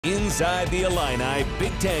Inside the Illini,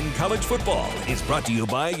 Big Ten College Football is brought to you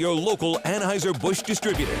by your local Anheuser-Busch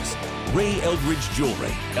distributors. Ray Eldridge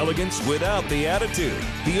Jewelry, elegance without the attitude.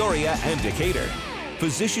 Peoria and Decatur.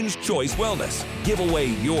 Physician's Choice Wellness, give away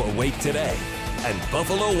your weight today. And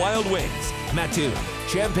Buffalo Wild Wings, Mattoon,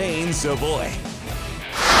 Champaign, Savoy.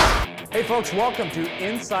 Hey folks, welcome to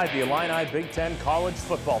Inside the Illini Big Ten College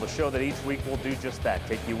Football, the show that each week will do just that.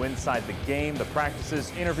 Take you inside the game, the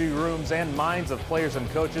practices, interview rooms, and minds of players and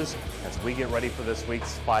coaches as we get ready for this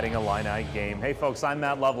week's Fighting Illini game. Hey folks, I'm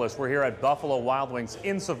Matt Lovelace. We're here at Buffalo Wild Wings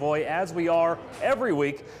in Savoy, as we are every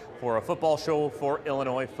week, for a football show for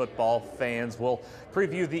Illinois football fans. We'll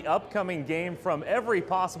preview the upcoming game from every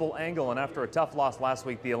possible angle, and after a tough loss last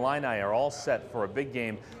week, the Illini are all set for a big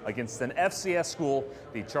game against an FCS school,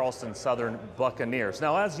 the Charleston Southern Buccaneers.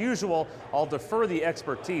 Now, as usual, I'll defer the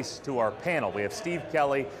expertise to our panel. We have Steve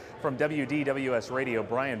Kelly from WDWS Radio,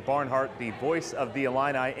 Brian Barnhart, the voice of the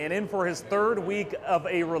Illini, and in for his third week of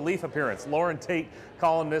a relief appearance, Lauren Tate,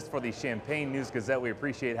 columnist for the Champaign News-Gazette. We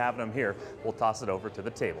appreciate having him here. We'll toss it over to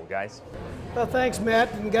the table, guys. Well, thanks,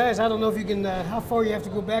 Matt. And guys, I don't know if you can, how far you have to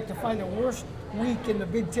go back to find the worst week in the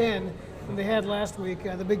Big Ten than they had last week.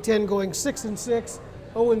 The Big Ten going 6-6,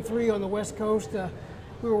 0-3 on the West Coast.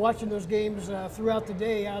 We were watching those games throughout the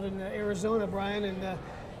day out in Arizona, Brian, and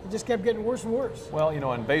it just kept getting worse and worse. Well, you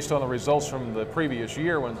know, and based on the results from the previous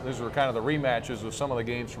year, when these were kind of the rematches of some of the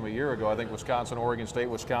games from a year ago, I think Wisconsin, Oregon State,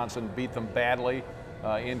 Wisconsin beat them badly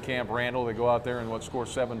in Camp Randall. They go out there and score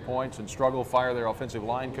 7 points and struggle, fire their offensive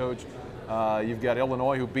line coach. You've got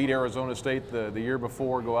Illinois, who beat Arizona State the year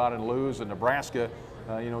before, go out and lose, and Nebraska,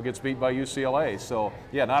 gets beat by UCLA. So,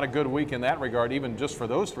 yeah, not a good week in that regard, even just for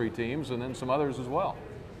those three teams, and then some others as well.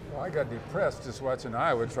 Well, I got depressed just watching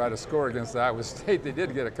Iowa try to score against Iowa State. They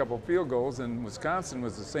did get a couple field goals, and Wisconsin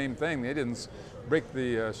was the same thing. They didn't break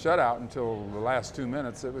the shutout until the last 2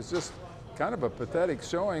 minutes. It was just kind of a pathetic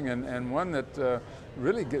showing, and one that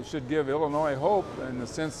really should give Illinois hope in the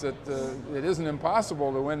sense that it isn't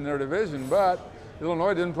impossible to win their division, but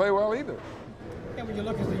Illinois didn't play well either. And when you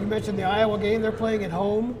look at you mentioned the Iowa game, they're playing at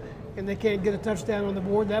home, and they can't get a touchdown on the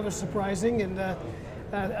board. That was surprising. And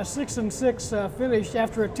a 6-6 finish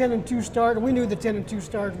after a 10-2 start. And we knew the 10-2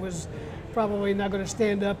 start was probably not going to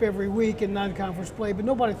stand up every week in non-conference play, but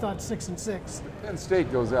nobody thought 6-6. Penn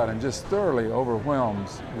State goes out and just thoroughly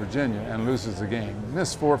overwhelms Virginia and loses the game.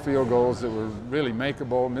 Missed 4 field goals that were really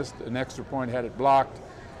makeable, missed an extra point, had it blocked,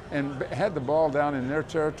 and had the ball down in their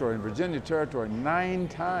territory, in Virginia territory, 9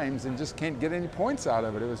 times and just can't get any points out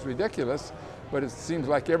of it. It was ridiculous, but it seems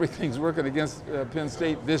like everything's working against Penn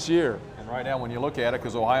State this year. And right now, when you look at it,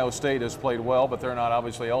 because Ohio State has played well, but they're not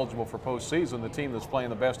obviously eligible for postseason, the team that's playing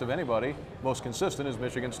the best of anybody, most consistent, is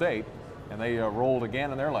Michigan State, and they rolled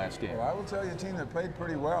again in their last game. Well, I will tell you a team that played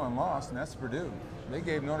pretty well and lost, and that's Purdue. They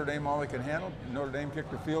gave Notre Dame all they could handle. Notre Dame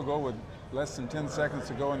kicked a field goal with less than 10 seconds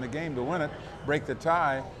to go in the game to win it, break the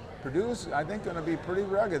tie. Purdue's, I think, going to be pretty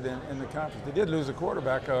rugged in the conference. They did lose a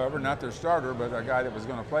quarterback, however, not their starter, but a guy that was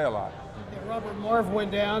going to play a lot. Yeah, Robert Marve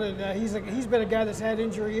went down, and he's been a guy that's had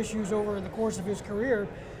injury issues over the course of his career.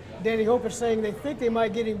 Danny Hope is saying they think they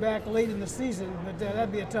might get him back late in the season, but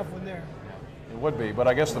that'd be a tough one there. It would be, but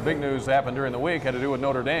I guess the big news that happened during the week had to do with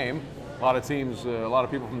Notre Dame. A lot of teams, a lot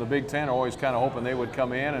of people from the Big Ten are always kind of hoping they would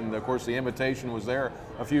come in, and of course the invitation was there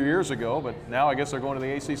a few years ago, but now I guess they're going to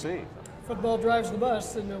the ACC. Football drives the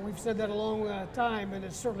bus, and we've said that a long time, and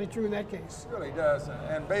it's certainly true in that case. It really does,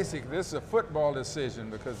 and basically this is a football decision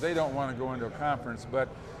because they don't want to go into a conference, but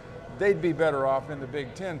they'd be better off in the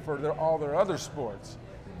Big Ten for all their other sports.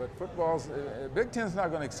 But football's, Big Ten's not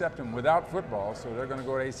going to accept them without football, so they're going to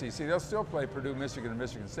go to ACC. They'll still play Purdue, Michigan, and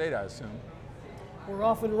Michigan State, I assume. We're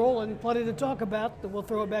off and rolling, plenty to talk about. We'll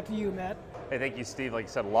throw it back to you, Matt. Hey, thank you, Steve. Like you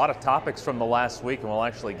said, a lot of topics from the last week, and we'll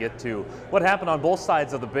actually get to what happened on both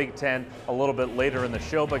sides of the Big Ten a little bit later in the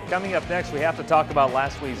show. But coming up next, we have to talk about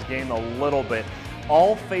last week's game a little bit.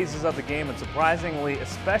 All phases of the game, and surprisingly,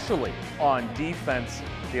 especially on defense,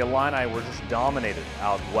 the Illini were just dominated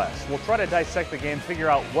out west. We'll try to dissect the game, figure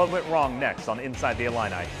out what went wrong next on Inside the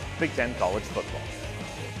Illini, Big Ten College Football.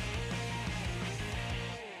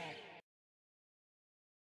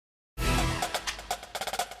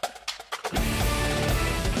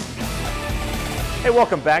 Hey,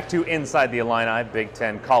 welcome back to Inside the Illini Big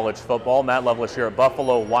Ten College Football. Matt Lovelace here at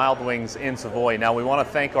Buffalo Wild Wings in Savoy. Now, we want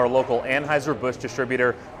to thank our local Anheuser-Busch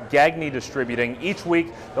distributor, Gagne Distributing. Each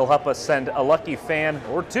week, they'll help us send a lucky fan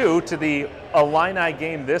or two to the Illini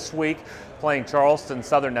game this week, playing Charleston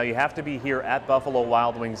Southern. Now you have to be here at Buffalo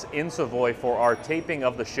Wild Wings in Savoy for our taping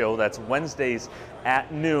of the show. That's Wednesdays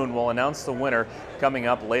at noon. We'll announce the winner coming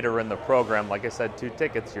up later in the program. Like I said, 2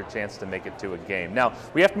 tickets, your chance to make it to a game. Now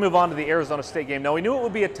we have to move on to the Arizona State game. Now we knew it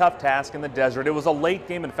would be a tough task in the desert. It was a late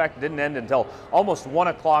game. In fact, it didn't end until almost 1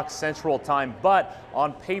 o'clock Central Time. But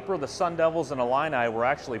on paper, the Sun Devils and Illini were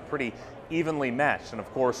actually pretty evenly matched. And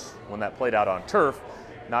of course, when that played out on turf,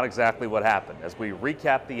 not exactly what happened, as we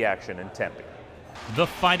recap the action in Tempe. The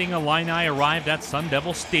Fighting Illini arrived at Sun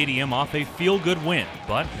Devil Stadium off a feel-good win,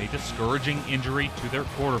 but a discouraging injury to their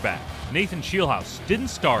quarterback. Nathan Shielhouse didn't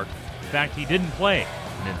start. In fact, he didn't play.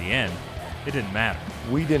 And in the end, it didn't matter.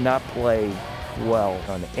 We did not play well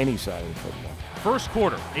on any side of the football. First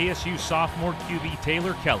quarter, ASU sophomore QB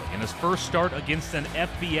Taylor Kelly, in his first start against an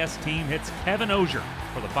FBS team, hits Kevin Ozier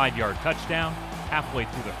for the 5-yard touchdown. Halfway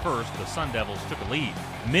through the first, the Sun Devils took a lead.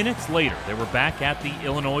 Minutes later, they were back at the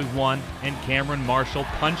Illinois 1, and Cameron Marshall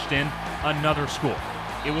punched in another score.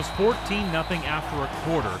 It was 14-0 after a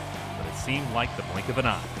quarter, but it seemed like the blink of an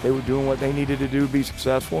eye. They were doing what they needed to do to be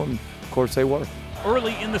successful, and of course they were.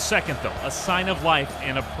 Early in the second, though, a sign of life,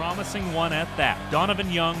 and a promising one at that.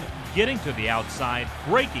 Donovan Young getting to the outside,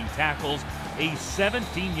 breaking tackles, a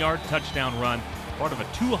 17-yard touchdown run, part of a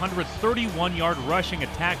 231-yard rushing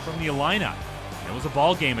attack from the Illini. It was a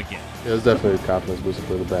ball game again. Yeah, it's definitely a confidence booster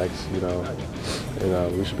for the backs,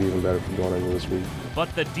 and we should be even better from going into this week.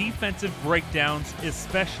 But the defensive breakdowns,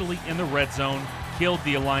 especially in the red zone, killed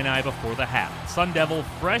the Illini before the half. Sun Devil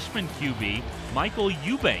freshman QB Michael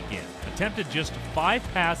Eubank attempted just 5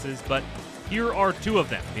 passes, but here are 2 of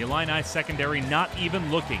them. The Illini secondary not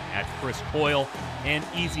even looking at Chris Coyle, an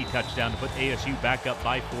easy touchdown to put ASU back up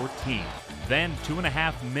by 14. Then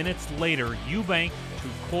 2.5 minutes later, Eubank to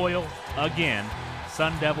Coyle again.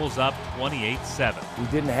 Sun Devils up 28-7. We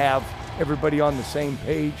didn't have everybody on the same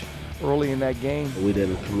page early in that game. We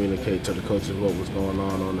didn't communicate to the coaches what was going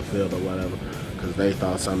on the field or whatever, because they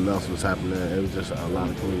thought something else was happening. It was just a lot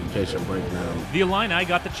of communication breakdown. The Illini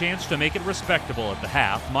got the chance to make it respectable at the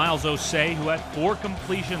half. Miles Osei, who had 4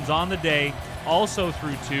 completions on the day, also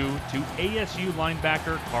threw 2 to ASU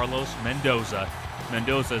linebacker Carlos Mendoza.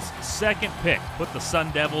 Mendoza's second pick put the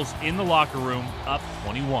Sun Devils in the locker room up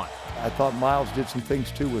 21. I thought Miles did some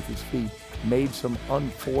things too with his feet, made some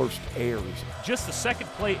unforced errors. Just the second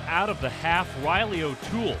play out of the half, Riley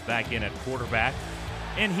O'Toole back in at quarterback,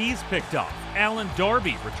 and he's picked off. Alan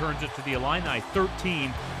Darby returns it to the Illini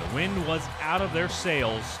 13. The wind was out of their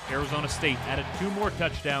sails. Arizona State added 2 more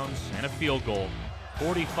touchdowns and a field goal.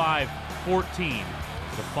 45-14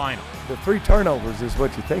 the final. The 3 turnovers is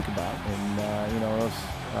what you think about, and those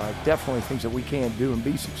definitely things that we can't do and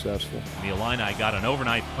be successful. The Illini got an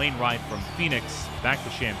overnight plane ride from Phoenix back to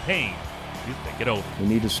Champaign. You think it over. We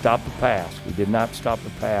need to stop the pass. We did not stop the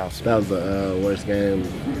pass. That was the worst game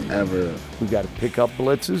ever. We've got to pick up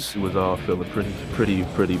blitzes. It was all feeling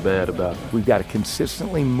pretty bad about it. We've got to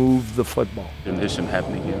consistently move the football. And this shouldn't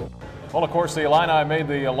happen again. Well, of course, the Illini made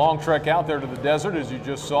the long trek out there to the desert, as you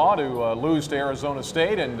just saw, to lose to Arizona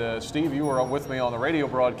State. And, Steve, you were with me on the radio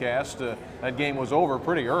broadcast. That game was over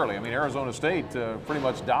pretty early. I mean, Arizona State pretty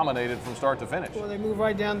much dominated from start to finish. Well, they moved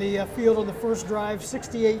right down the field on the first drive,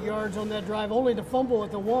 68 yards on that drive, only to fumble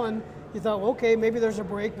at the 1. You thought, well, okay, maybe there's a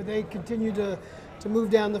break, but they continued to move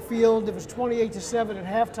down the field. It was 28-7 at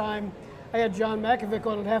halftime. I had John Makovic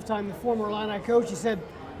on at halftime, the former Illini coach. He said,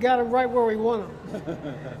 got him right where we want him.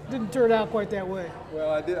 Didn't turn out quite that way.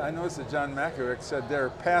 Well, I noticed that John Makovic said they're a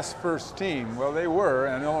pass-first team. Well, they were,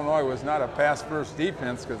 and Illinois was not a pass-first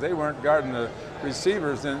defense because they weren't guarding the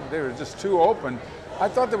receivers, and they were just too open. I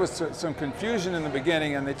thought there was some confusion in the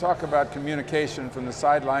beginning, and they talk about communication from the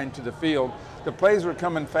sideline to the field. The plays were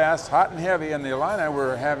coming fast, hot and heavy, and the Illini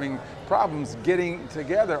were having problems getting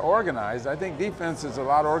together, organized. I think defense is a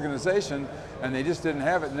lot of organization, and they just didn't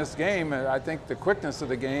have it in this game. I think the quickness of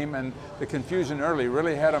the game and the confusion early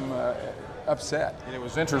really had them upset. And it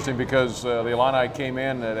was interesting because the Illini came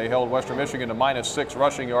in, they held Western Michigan to -6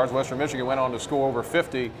 rushing yards. Western Michigan went on to score over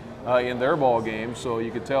 50 in their ball game, so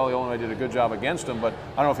you could tell Illinois did a good job against them. But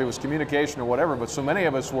I don't know if it was communication or whatever, but so many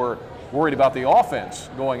of us were worried about the offense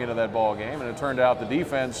going into that ball game, and it turned out the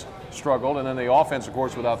defense struggled, and then the offense, of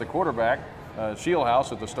course, without the quarterback,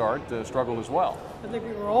 Shielhouse at the start, struggled as well. I think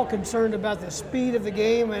we were all concerned about the speed of the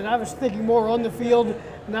game, and I was thinking more on the field,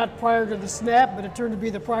 not prior to the snap, but it turned to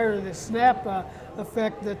be the prior to the snap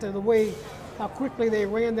effect, that the way how quickly they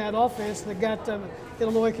ran that offense that got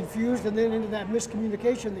Illinois confused, and then into that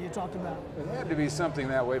miscommunication that you talked about. It had to be something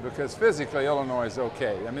that way because physically Illinois is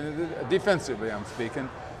okay. I mean, defensively I'm speaking.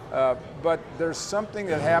 But there's something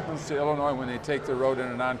that happens to Illinois when they take the road in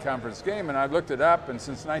a non-conference game, and I looked it up, and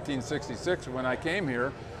since 1966, when I came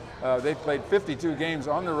here, they played 52 games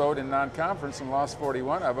on the road in non-conference and lost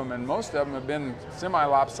 41 of them, and most of them have been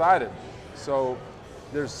semi-lopsided. So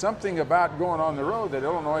there's something about going on the road that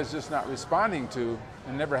Illinois is just not responding to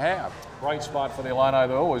and never have. Bright spot for the Illini,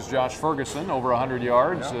 though, was Josh Ferguson, over 100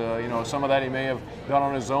 yards. Yeah. You know, some of that he may have done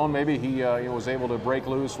on his own. Maybe he was able to break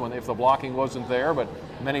loose if the blocking wasn't there, but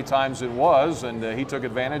many times it was, and he took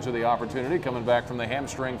advantage of the opportunity coming back from the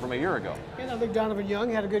hamstring from a year ago. And I think Donovan Young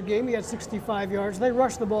had a good game. He had 65 yards. They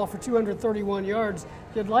rushed the ball for 231 yards.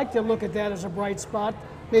 You'd like to look at that as a bright spot.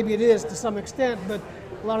 Maybe it is to some extent, but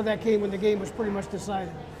a lot of that came when the game was pretty much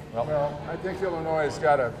decided. Well, I think Illinois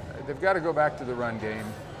they've got to go back to the run game,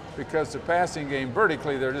 because the passing game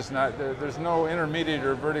vertically, they're just not. There's no intermediate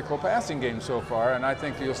or vertical passing game so far, and I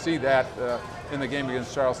think you'll see that in the game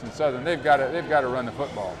against Charleston Southern. They've got to run the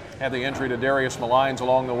football. Had the injury to Darius Malines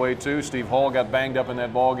along the way too. Steve Hall got banged up in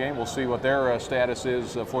that ball game. We'll see what their status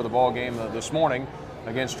is for the ball game this morning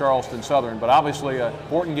against Charleston Southern. But obviously an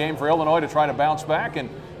important game for Illinois to try to bounce back, and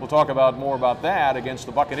we'll talk about more about that against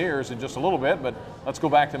the Buccaneers in just a little bit. But let's go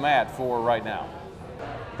back to Matt for right now.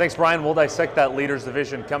 Thanks, Brian. We'll dissect that Leaders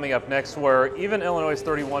Division coming up next, where even Illinois'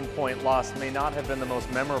 31-point loss may not have been the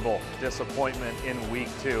most memorable disappointment in Week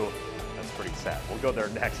 2. That's pretty sad. We'll go there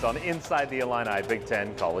next on Inside the Illini Big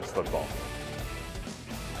Ten College Football.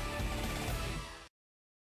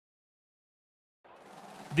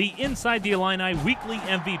 The Inside the Illini Weekly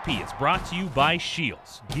MVP is brought to you by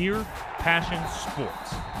Shields, Gear, Passion,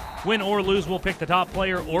 Sports. Win or lose, we'll pick the top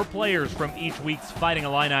player or players from each week's Fighting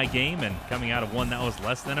Illini game, and coming out of one that was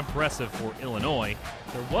less than impressive for Illinois,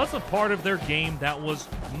 there was a part of their game that was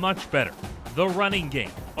much better. The running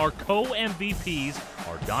game. Our co-MVPs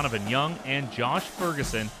are Donovan Young and Josh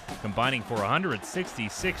Ferguson, combining for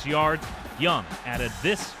 166 yards. Young added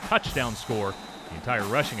this touchdown score. The entire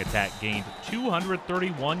rushing attack gained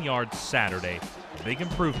 231 yards Saturday, a big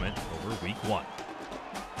improvement over Week 1.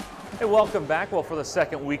 Hey, welcome back. Well, for the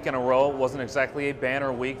second week in a row, it wasn't exactly a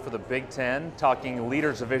banner week for the Big Ten. Talking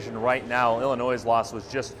Leaders Division right now, Illinois' loss was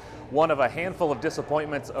just one of a handful of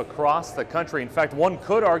disappointments across the country. In fact, one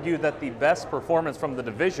could argue that the best performance from the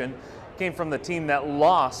division came from the team that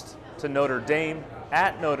lost to Notre Dame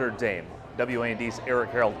at Notre Dame. WAND's Eric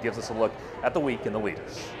Harold gives us a look at the week in the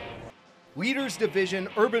Leaders. Leaders Division,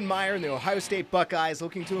 Urban Meyer and the Ohio State Buckeyes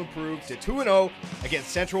looking to improve to 2-0 against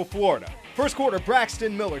Central Florida. First quarter,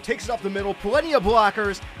 Braxton Miller takes it up the middle, plenty of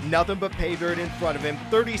blockers, nothing but pay dirt in front of him.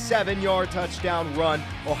 37-yard touchdown run.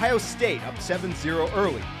 Ohio State up 7-0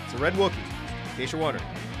 early. It's a Red Wookiee, in case you're wondering.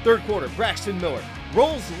 Third quarter, Braxton Miller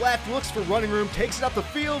rolls left, looks for running room, takes it up the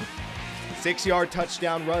field. 6-yard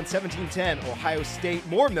touchdown run, 17-10, Ohio State.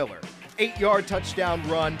 More Miller. 8-yard touchdown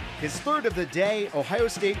run, his third of the day. Ohio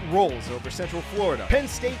State rolls over Central Florida. Penn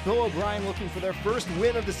State, Bill O'Brien looking for their first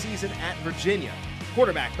win of the season at Virginia.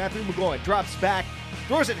 Quarterback Matthew McGloin drops back,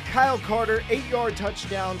 throws it to Kyle Carter, 8-yard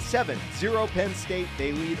touchdown, 7-0 Penn State,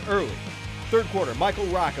 they lead early. Third quarter, Michael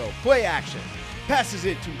Rocco, play action, passes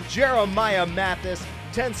it to Jeremiah Mathis,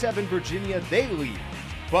 10-7 Virginia, they lead.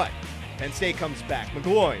 But Penn State comes back,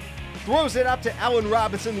 McGloin throws it up to Allen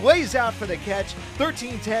Robinson, lays out for the catch,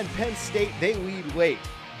 13-10 Penn State, they lead late.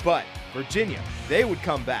 But Virginia, they would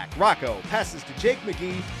come back. Rocco passes to Jake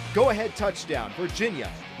McGee, go-ahead touchdown. Virginia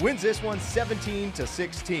wins this one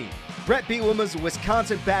 17-16. Brett Bielema's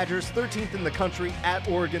Wisconsin Badgers, 13th in the country at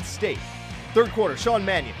Oregon State. Third quarter, Sean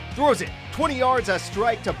Mannion throws it 20 yards, a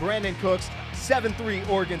strike to Brandon Cooks, 7-3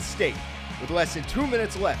 Oregon State. With less than 2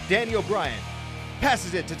 minutes left, Danny O'Brien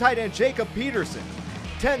passes it to tight end Jacob Peterson.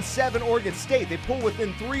 10-7 Oregon State. They pull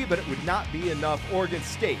within 3, but it would not be enough. Oregon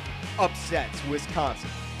State upsets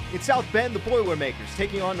Wisconsin. In South Bend, the Boilermakers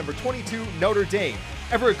taking on number 22 Notre Dame.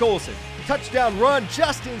 Everett Golson, touchdown run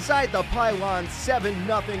just inside the pylon, 7-0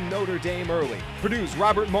 Notre Dame early. Purdue's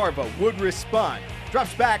Robert Marva would respond.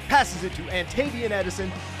 Drops back, passes it to Antavian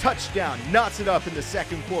Edison, touchdown, knots it up in the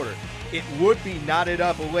second quarter. It would be knotted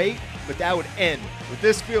up late, but that would end with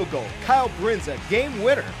this field goal. Kyle Brinza, game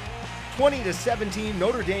winner. 20-17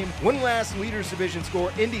 Notre Dame. One last Leaders Division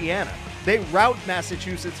score, Indiana. They rout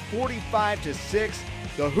Massachusetts 45-6.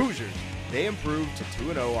 The Hoosiers, they improved to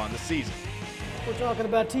 2-0 on the season. We're talking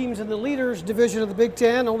about teams in the Leaders Division of the Big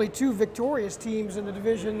Ten. Only 2 victorious teams in the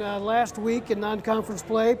division last week in non-conference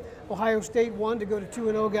play. Ohio State won to go to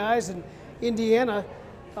 2-0, guys, and Indiana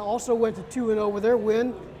also went to 2-0 with their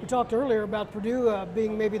win. We talked earlier about Purdue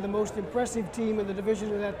being maybe the most impressive team in the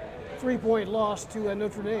division in that 3-point loss to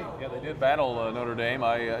Notre Dame. Yeah, they did battle Notre Dame.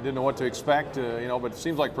 I didn't know what to expect, but it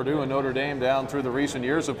seems like Purdue and Notre Dame down through the recent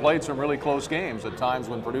years have played some really close games at times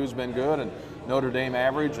when Purdue's been good and Notre Dame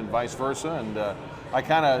average and vice versa. And I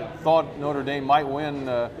kind of thought Notre Dame might win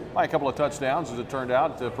by a couple of touchdowns. As it turned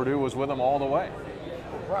out, Purdue was with them all the way.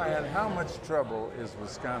 Brian, how much trouble is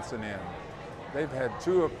Wisconsin in? They've had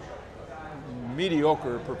two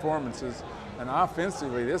mediocre performances, and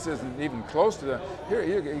offensively, this isn't even close to the. Here,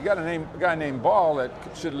 you got a guy named Ball that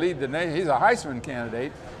should lead the nation. He's a Heisman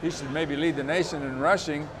candidate. He should maybe lead the nation in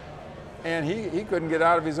rushing, and he couldn't get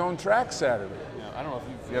out of his own track Saturday. Yeah, I don't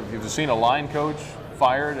know if you've seen a line coach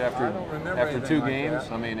fired after 2 games.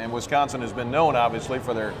 Like I mean, and Wisconsin has been known obviously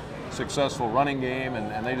for their successful running game,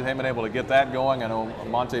 and they haven't been able to get that going. I know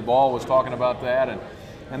Monte Ball was talking about that,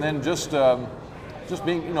 and then just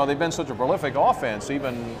being, they've been such a prolific offense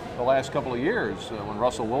even the last couple of years when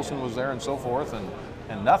Russell Wilson was there and so forth,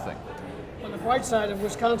 and nothing. On the bright side of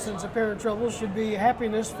Wisconsin's apparent troubles should be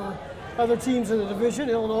happiness for other teams in the division.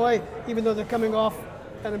 Illinois, even though they're coming off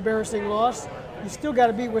an embarrassing loss, you still got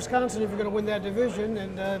to beat Wisconsin if you're going to win that division,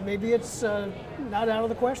 and maybe it's not out of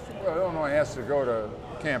the question. Well, Illinois has to go to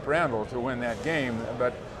Camp Randall to win that game,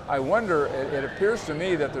 but I wonder, it appears to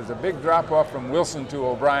me that there's a big drop-off from Wilson to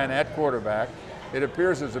O'Brien at quarterback. It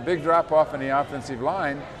appears there's a big drop-off in the offensive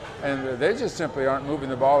line, and they just simply aren't moving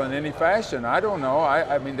the ball in any fashion. I don't know.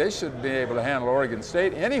 I mean, they should be able to handle Oregon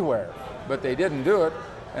State anywhere, but they didn't do it.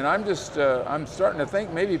 And I'm starting to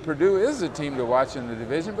think maybe Purdue is a team to watch in the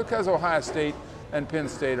division because Ohio State and Penn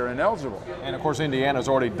State are ineligible. And of course, Indiana's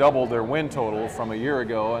already doubled their win total from a year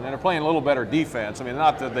ago, and they're playing a little better defense. I mean,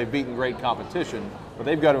 not that they've beaten great competition, but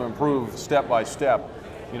they've got to improve step by step,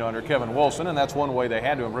 under Kevin Wilson, and that's one way they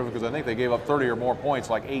had to improve because I think they gave up 30 or more points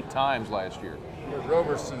like 8 times last year.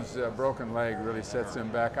 Roberson's broken leg really sets him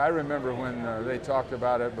back. I remember when they talked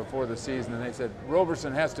about it before the season, and they said,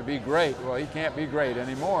 Roberson has to be great. Well, he can't be great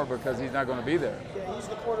anymore because he's not going to be there. Yeah, he's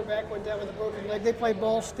the quarterback, went down with a broken leg. They play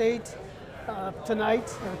Ball State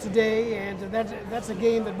today, and that's a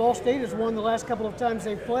game that Ball State has won the last couple of times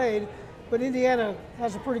they've played, but Indiana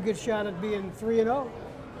has a pretty good shot at being 3-0.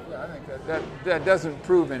 Yeah, I think that doesn't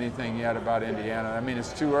prove anything yet about Indiana. I mean,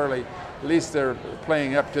 it's too early. At least they're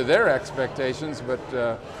playing up to their expectations, but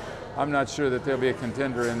I'm not sure that they'll be a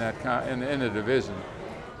contender in the division.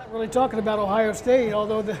 Not really talking about Ohio State,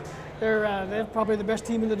 although they're probably the best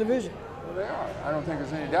team in the division. Well, they are. I don't think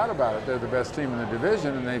there's any doubt about it. They're the best team in the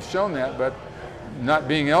division, and they've shown that, but not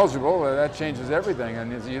being eligible, that changes everything.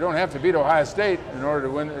 And you don't have to beat Ohio State in order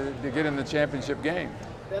to get in the championship game.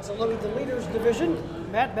 That's a look at the leaders division.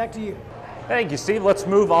 Matt, back to you. Thank you, Steve. Let's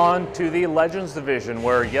move on to the Legends division,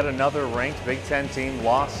 where yet another ranked Big Ten team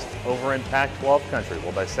lost over in Pac-12 country.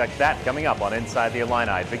 We'll dissect that coming up on Inside the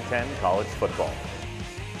Illini Big Ten College Football.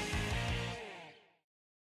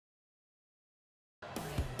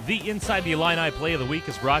 The Inside the Illini Play of the Week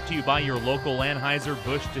is brought to you by your local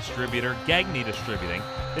Anheuser-Busch distributor, Gagne Distributing.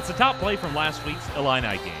 It's a top play from last week's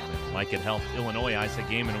Illini game. And like it helped Illinois ice a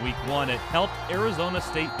game in Week 1, it helped Arizona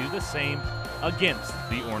State do the same against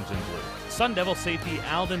the Orange and Blue. Sun Devil safety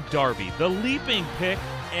Alden Darby, the leaping pick,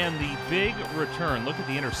 and the big return. Look at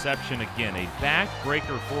the interception again, a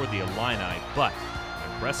backbreaker for the Illini, but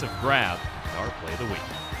an impressive grab is our Play of the Week.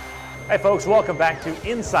 Hey folks, welcome back to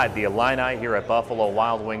Inside the Illini here at Buffalo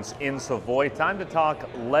Wild Wings in Savoy. Time to talk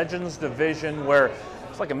Legends Division, where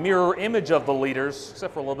it's like a mirror image of the leaders,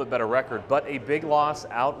 except for a little bit better record, but a big loss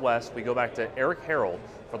out west. We go back to Eric Harold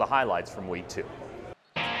for the highlights from Week 2.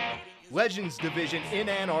 Legends Division in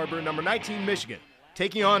Ann Arbor, number 19 Michigan,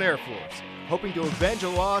 taking on Air Force, hoping to avenge a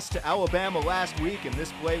loss to Alabama last week, and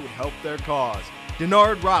this play would help their cause.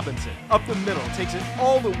 Denard Robinson, up the middle, takes it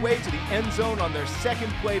all the way to the end zone on their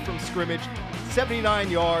second play from scrimmage,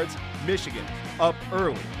 79 yards, Michigan up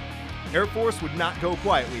early. Air Force would not go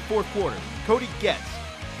quietly. Fourth quarter, Cody Getz,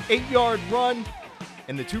 8-yard run,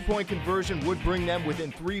 and the 2-point conversion would bring them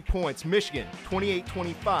within 3 points. Michigan,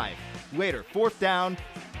 28-25. Later, fourth down,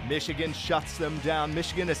 Michigan shuts them down.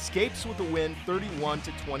 Michigan escapes with the win,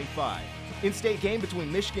 31-25. In-state game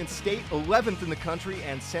between Michigan State, 11th in the country,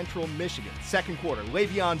 and Central Michigan. Second quarter,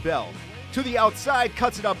 Le'Veon Bell to the outside,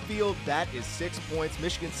 cuts it upfield. That is 6 points.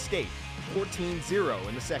 Michigan State, 14-0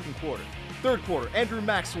 in the second quarter. Third quarter, Andrew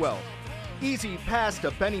Maxwell, easy pass to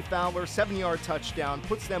Benny Fowler, 7-yard touchdown,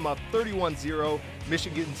 puts them up 31-0.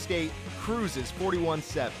 Michigan State cruises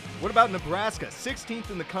 41-7. What about Nebraska, 16th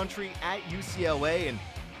in the country at UCLA, and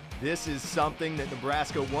This is something that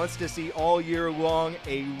Nebraska wants to see all year long.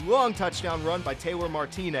 A long touchdown run by Taylor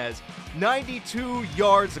Martinez. 92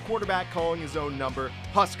 yards, the quarterback calling his own number.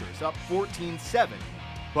 Huskers up 14-7.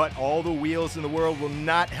 But all the wheels in the world will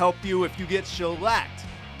not help you if you get shellacked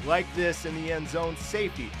like this in the end zone.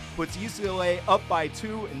 Safety puts UCLA up by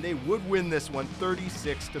 2, and they would win this one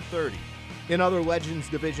 36-30. In other Legends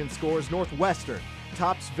Division scores, Northwestern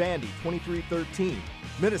tops Vandy 23-13.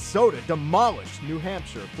 Minnesota demolished New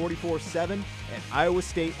Hampshire 44-7, and Iowa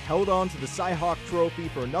State held on to the Cy-Hawk Trophy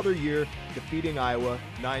for another year, defeating Iowa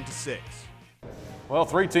 9-6. Well,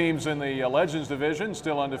 3 teams in the Legends Division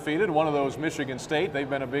still undefeated. One of those, Michigan State. They've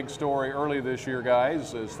been a big story early this year,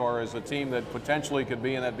 guys, as far as a team that potentially could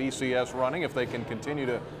be in that BCS running if they can continue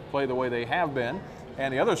to play the way they have been.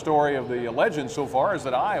 And the other story of the Legends so far is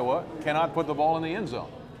that Iowa cannot put the ball in the end zone.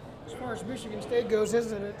 As far as Michigan State goes,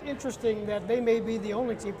 isn't it interesting that they may be the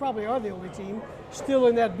only team, probably are the only team, still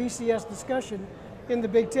in that BCS discussion in the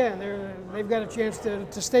Big Ten. They've got a chance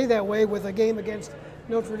to stay that way with a game against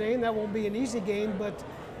Notre Dame. That won't be an easy game, but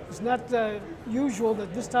it's not usual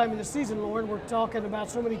that this time in the season, Lauren, we're talking about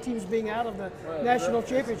so many teams being out of the national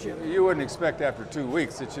championship. You wouldn't expect after 2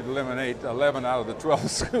 weeks that you'd eliminate 11 out of the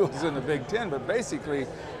 12 schools in the Big Ten, but basically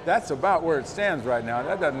that's about where it stands right now.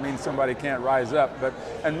 That doesn't mean somebody can't rise up,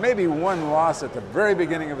 and maybe one loss at the very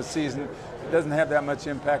beginning of a season doesn't have that much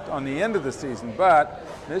impact on the end of the season, but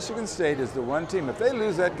Michigan State is the one team. If they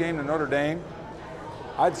lose that game to Notre Dame,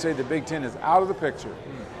 I'd say the Big Ten is out of the picture.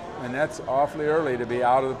 And that's awfully early to be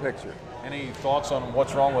out of the picture. Any thoughts on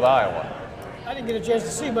what's wrong with Iowa? I didn't get a chance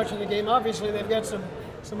to see much of the game. Obviously, they've got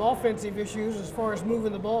some offensive issues as far as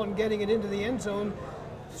moving the ball and getting it into the end zone,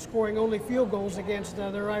 scoring only field goals against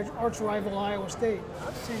their arch rival Iowa State.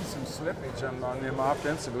 I've seen some slippage on them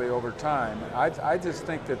offensively over time. I just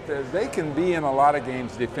think that they can be in a lot of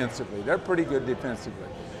games defensively. They're pretty good defensively.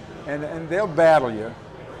 And they'll battle you,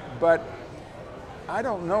 but I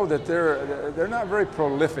don't know that they're not very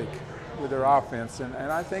prolific with their offense, and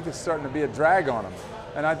I think it's starting to be a drag on them.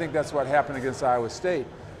 And I think that's what happened against Iowa State.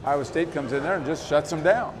 Iowa State comes in there and just shuts them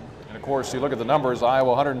down. And of course, you look at the numbers,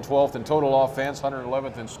 Iowa 112th in total offense,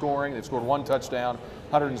 111th in scoring. They've scored 1 touchdown,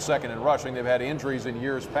 102nd in rushing. They've had injuries in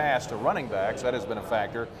years past to running backs. That has been a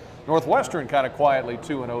factor. Northwestern kind of quietly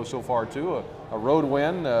 2-0 so far, too. A road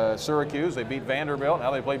win, Syracuse. They beat Vanderbilt.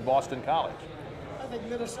 Now they played Boston College. I think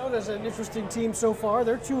Minnesota's an interesting team so far.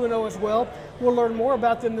 They're 2-0 as well. We'll learn more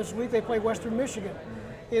about them this week. They play Western Michigan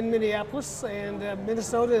in Minneapolis, and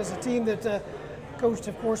Minnesota is a team that coached,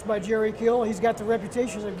 of course, by Jerry Kill. He's got the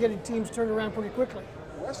reputation of getting teams turned around pretty quickly.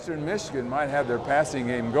 Western Michigan might have their passing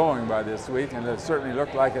game going by this week, and it certainly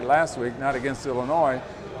looked like it last week, not against Illinois.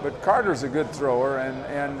 But Carter's a good thrower,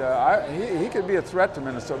 and he could be a threat to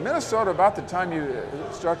Minnesota. Minnesota, about the time you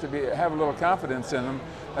start to have a little confidence in them,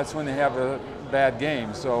 that's when they have a bad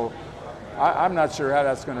game. So I'm not sure how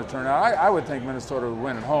that's going to turn out. I would think Minnesota would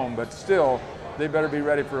win at home, but still, they better be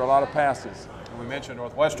ready for a lot of passes. We mentioned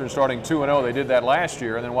Northwestern starting 2-0. They did that last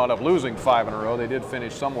year and then wound up losing 5 in a row. They did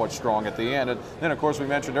finish somewhat strong at the end. And then, of course, we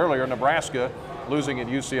mentioned earlier Nebraska losing at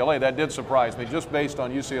UCLA. That did surprise me, just based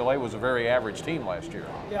on UCLA was a very average team last year.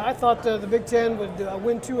 Yeah, I thought the Big Ten would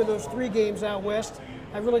win 2 of those 3 games out west.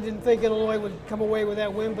 I really didn't think Illinois would come away with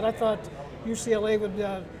that win, but I thought UCLA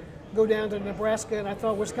would go down to Nebraska, and I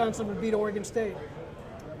thought Wisconsin would beat Oregon State.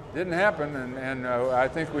 Didn't happen, and I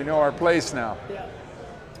think we know our place now. Yeah.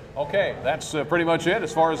 Okay, that's pretty much it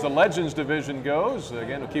as far as the Legends Division goes.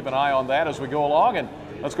 Again, we'll keep an eye on that as we go along, and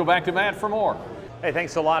let's go back to Matt for more. Hey,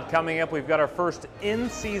 thanks a lot. Coming up, we've got our first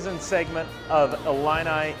in-season segment of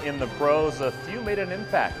Illini in the Pros. A few made an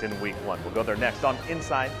impact in Week 1. We'll go there next on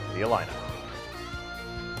Inside the Illini.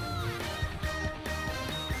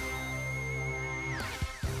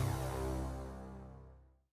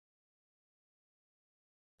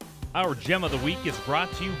 Our Gem of the Week is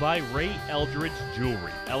brought to you by Ray Eldridge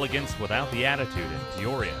Jewelry. Elegance without the attitude in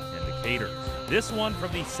Peoria and Decatur. This one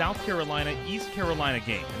from the South Carolina-East Carolina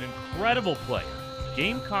game. An incredible play.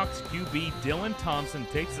 Gamecocks QB Dylan Thompson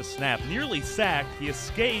takes a snap, nearly sacked. He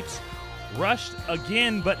escapes, rushed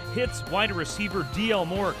again, but hits wide receiver D.L.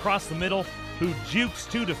 Moore across the middle, who jukes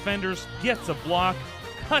 2 defenders, gets a block,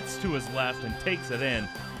 cuts to his left, and takes it in.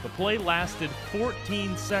 The play lasted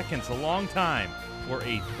 14 seconds, a long time, for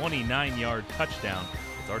a 29-yard touchdown.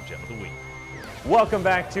 It's our Gem of the Week. Welcome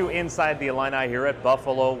back to Inside the Illini here at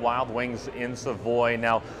Buffalo Wild Wings in Savoy.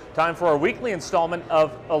 Now, time for our weekly installment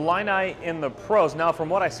of Illini in the Pros. Now, from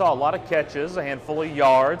what I saw, a lot of catches, a handful of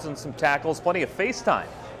yards, and some tackles, plenty of face time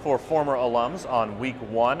for former alums on Week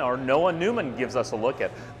 1. Our Noah Newman gives us a look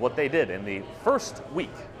at what they did in the first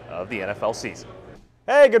week of the NFL season.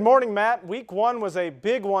 Hey, good morning, Matt. Week 1 was a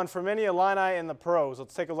big one for many Illini in the pros.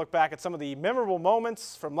 Let's take a look back at some of the memorable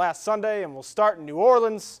moments from last Sunday, and we'll start in New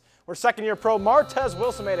Orleans, where second-year pro Martez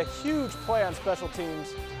Wilson made a huge play on special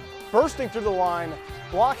teams, bursting through the line,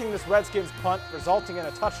 blocking this Redskins punt, resulting in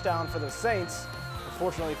a touchdown for the Saints.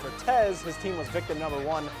 Unfortunately for Tez, his team was victim number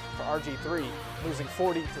 1 for RG3, losing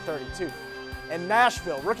 40-32. In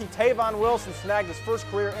Nashville, rookie Tavon Wilson snagged his first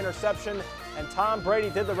career interception, and Tom Brady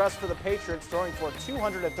did the rest for the Patriots, throwing for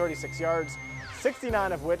 236 yards,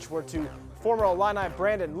 69 of which were to former Illini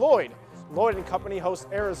Brandon Lloyd. Lloyd and company host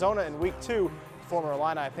Arizona in Week 2. Former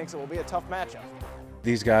Illini thinks it will be a tough matchup.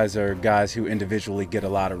 These guys are guys who individually get a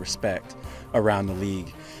lot of respect around the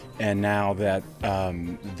league. And now that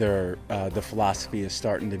the philosophy is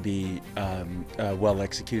starting to be well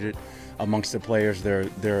executed amongst the players, they're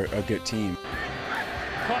a good team.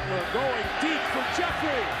 Cutler going deep for Jeffrey.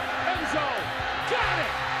 End zone. Got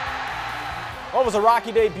it! Well, it was a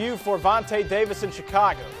rocky debut for Vontae Davis in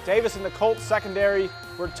Chicago. Davis and the Colts secondary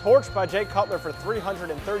were torched by Jay Cutler for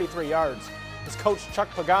 333 yards. His coach, Chuck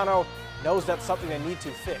Pagano, knows that's something they need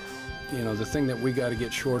to fix. You know, the thing that we got to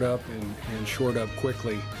get shored up and shored up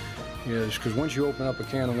quickly is because once you open up a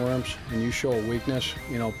can of worms and you show a weakness,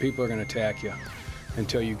 you know, people are going to attack you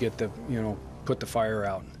until you get the, you know, put the fire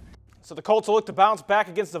out. So the Colts will look to bounce back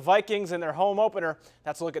against the Vikings in their home opener.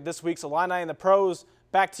 That's a look at this week's Illini in the pros.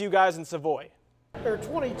 Back to you guys in Savoy. There are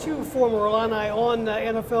 22 former Illini on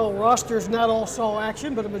NFL rosters. Not all saw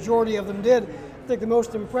action, but a majority of them did. I think the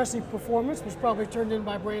most impressive performance was probably turned in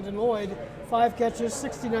by Brandon Lloyd. 5 catches,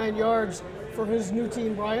 69 yards for his new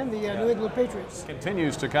team, Brian, the New England Patriots.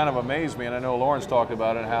 Continues to kind of amaze me, and I know Lawrence talked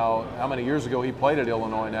about it, how many years ago he played at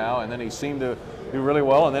Illinois now, and then he seemed to do really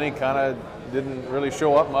well, and then he kind of didn't really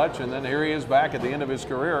show up much, and then here he is back at the end of his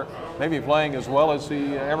career, maybe playing as well as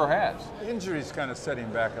he ever has. Injuries kind of set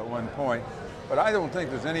him back at one point, but I don't think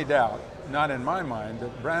there's any doubt, not in my mind,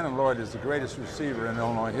 that Brandon Lloyd is the greatest receiver in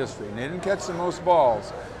Illinois history. And he didn't catch the most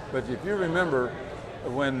balls, but if you remember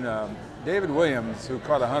when David Williams, who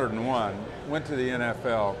caught 101, went to the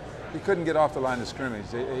NFL, he couldn't get off the line of scrimmage.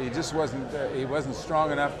 He just wasn't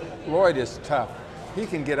strong enough. Lloyd is tough. He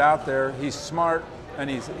can get out there, he's smart, and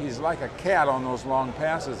he's like a cat on those long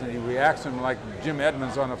passes, and he reacts to them like Jim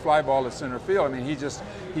Edmonds on a fly ball to center field. I mean, he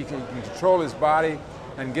can control his body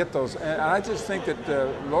and get those. And I just think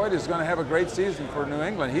that Lloyd is going to have a great season for New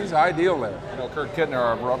England. He's ideal there. You know, Kurt Kittner,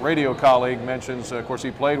 our radio colleague, mentions, of course,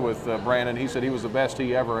 he played with Brandon. He said he was the best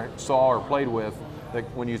he ever saw or played with. That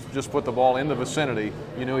when you just put the ball in the vicinity,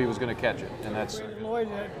 you knew he was going to catch it. And that's Lloyd,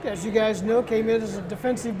 as you guys know, came in as a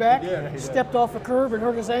defensive back, stepped off a curb and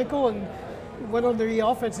hurt his ankle, and went on the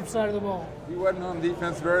offensive side of the ball. He wasn't on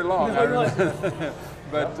defense very long. No,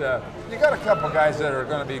 but you got a couple guys that are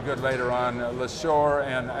going to be good later on, LaShore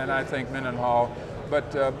and I think Mendenhall. But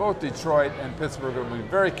both Detroit and Pittsburgh will be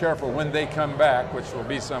very careful when they come back, which will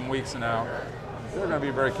be some weeks now. They're going to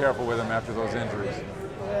be very careful with them after those injuries.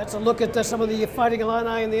 That's a look at some of the Fighting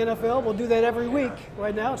Illini in the NFL. We'll do that every week.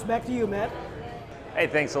 Right now, it's back to you, Matt. Hey,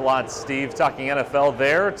 thanks a lot, Steve. Talking NFL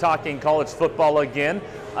there, talking college football again.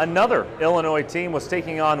 Another Illinois team was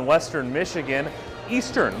taking on Western Michigan.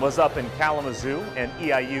 Eastern was up in Kalamazoo, and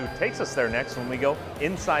EIU takes us there next when we go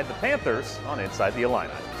inside the Panthers on Inside the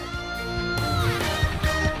Illini.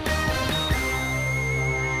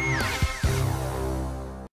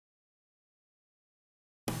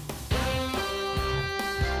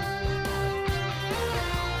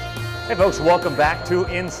 Hey folks, welcome back to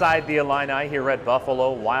Inside the Illini here at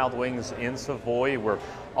Buffalo Wild Wings in Savoy. We're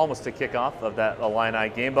almost to kickoff of that Illini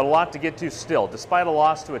game, but a lot to get to still. Despite a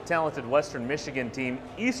loss to a talented Western Michigan team,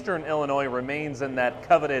 Eastern Illinois remains in that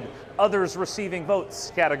coveted others receiving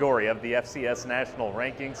votes category of the FCS national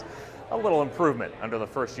rankings. A little improvement under the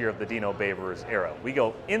first year of the Dino Babers era. We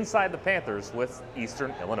go inside the Panthers with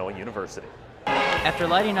Eastern Illinois University. After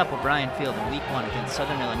lighting up O'Brien Field in Week 1 against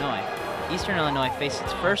Southern Illinois, Eastern Illinois faced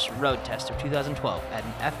its first road test of 2012 at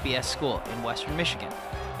an FBS school in Western Michigan,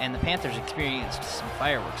 and the Panthers experienced some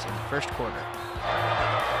fireworks in the first quarter.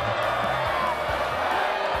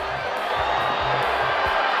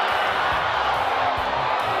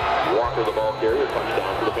 Walker, the ball carrier,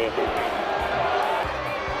 touchdown for the Panthers.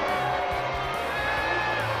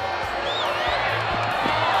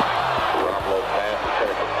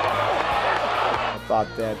 I thought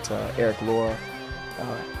that Eric Laura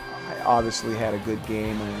obviously had a good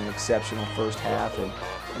game and an exceptional first half and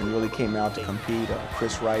really came out to compete.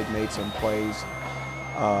 Chris Wright made some plays.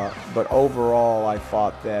 But overall, I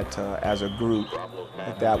thought that as a group,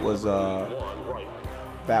 that was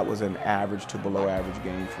that was an average to below average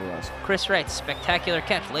game for us. Chris Wright's spectacular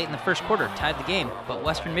catch late in the first quarter tied the game, but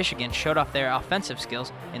Western Michigan showed off their offensive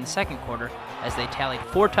skills in the second quarter as they tallied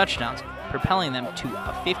 4 touchdowns, propelling them to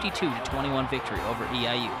a 52-21 victory over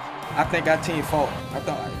EIU. I think our team fought. I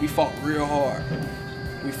thought we fought real hard.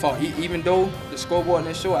 We fought, even though the scoreboard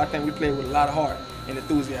didn't show, I think we played with a lot of heart and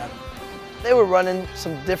enthusiasm. They were running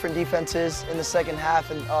some different defenses in the second half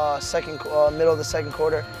and middle of the second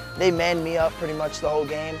quarter. They manned me up pretty much the whole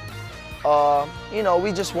game. You know,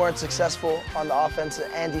 we just weren't successful on the offensive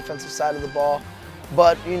and defensive side of the ball.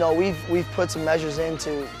 But you know, we've put some measures in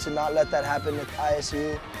to not let that happen at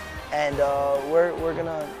ISU, and we're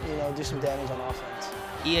gonna do some damage on offense.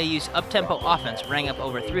 EIU's up-tempo offense rang up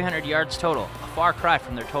over 300 yards total, a far cry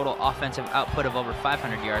from their total offensive output of over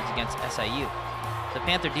 500 yards against SIU. The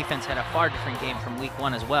Panther defense had a far different game from week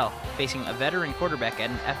 1 as well. Facing a veteran quarterback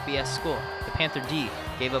at an FBS school, the Panther D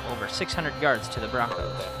gave up over 600 yards to the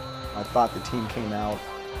Broncos. I thought the team came out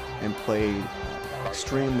and played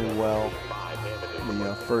extremely well in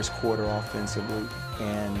the first quarter offensively,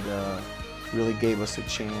 and really gave us a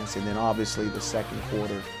chance. And then obviously the second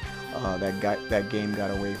quarter, that game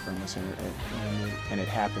got away from us, and it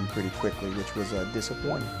happened pretty quickly, which was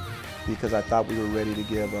disappointing because I thought we were ready to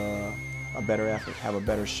give a better effort, have a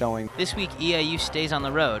better showing. This week, EIU stays on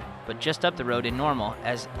the road, but just up the road in Normal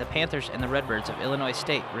as the Panthers and the Redbirds of Illinois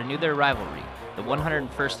State renew their rivalry, the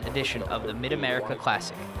 101st edition of the Mid-America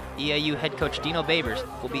Classic. EIU head coach Dino Babers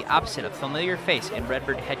will be opposite a familiar face in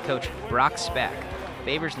Redbird head coach Brock Spack.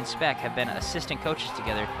 Babers and Spack have been assistant coaches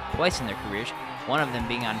together twice in their careers, one of them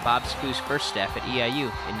being on Bob Spoo's first staff at EIU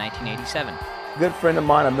in 1987. Good friend of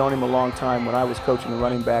mine, I've known him a long time. When I was coaching the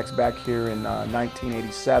running backs back here in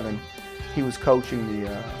 1987, he was coaching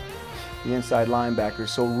the inside linebackers.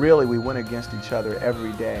 So really we went against each other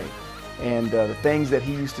every day. And the things that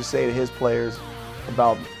he used to say to his players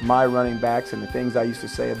about my running backs and the things I used to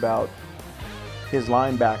say about his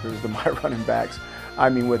linebackers, my running backs, I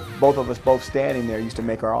mean, with both of us both standing there, used to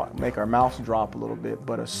make our mouths drop a little bit.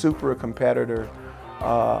 But a super competitor,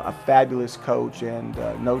 a fabulous coach, and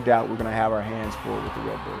no doubt we're going to have our hands full with the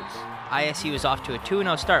Redbirds. ISU is off to a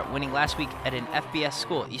 2-0 start, winning last week at an FBS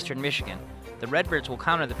school, Eastern Michigan. The Redbirds will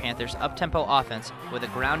counter the Panthers' up-tempo offense with a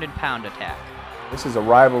ground-and-pound attack. This is a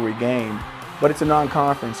rivalry game, but it's a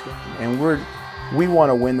non-conference game, and we want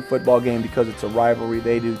to win the football game because it's a rivalry.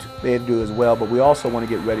 They do as well, but we also want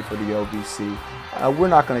to get ready for the OVC. We're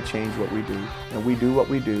not going to change what we do, and we do what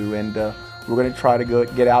we do, and we're going to try to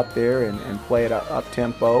get out there and play at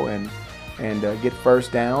up-tempo and get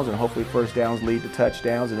first downs, and hopefully first downs lead to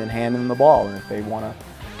touchdowns, and then hand them the ball. And if they want to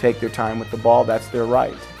take their time with the ball, that's their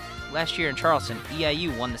right. Last year in Charleston,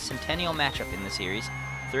 EIU won the Centennial matchup in the series,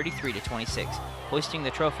 33-26, hoisting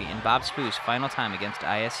the trophy in Bob Spoo's final time against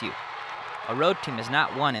ISU. A road team has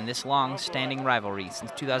not won in this long-standing rivalry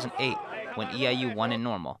since 2008, when EIU won in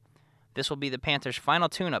Normal. This will be the Panthers' final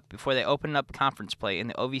tune-up before they open up conference play in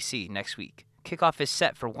the OVC next week. Kickoff is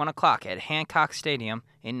set for 1 o'clock at Hancock Stadium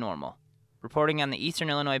in Normal. Reporting on the Eastern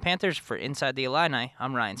Illinois Panthers for Inside the Illini,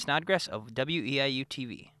 I'm Ryan Snodgrass of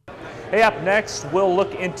WEIU-TV. Hey, up next, we'll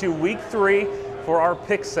look into Week 3 for our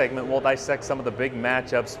pick segment. We'll dissect some of the big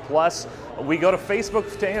matchups. Plus, we go to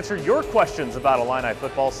Facebook to answer your questions about Illini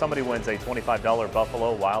football. Somebody wins a $25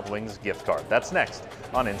 Buffalo Wild Wings gift card. That's next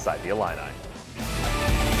on Inside the Illini.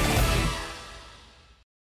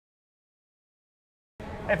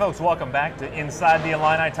 Hey folks, welcome back to Inside the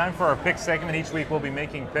Illini. Time for our pick segment. Each week we'll be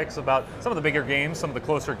making picks about some of the bigger games, some of the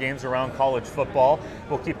closer games around college football.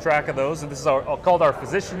 We'll keep track of those. And this is called our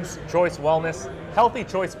Physician's Choice Wellness Healthy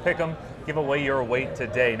Choice Pick'em. Give away your weight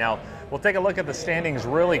today. Now, we'll take a look at the standings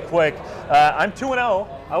really quick. I'm 2-0.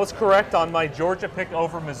 I was correct on my Georgia pick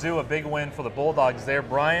over Mizzou, a big win for the Bulldogs there.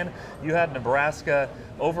 Brian, you had Nebraska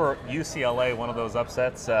over UCLA, one of those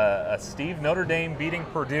upsets. Steve, Notre Dame beating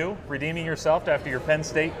Purdue, redeeming yourself after your Penn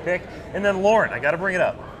State pick. And then Lauren, I got to bring it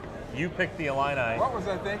up. You picked the Illini What was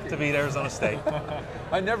I thinking? to beat Arizona State.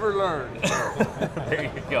 I never learned. There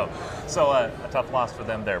you go. So a tough loss for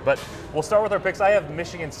them there. But we'll start with our picks. I have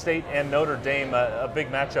Michigan State and Notre Dame, a big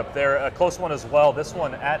matchup there. A close one as well. This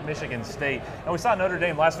one at Michigan State. And we saw Notre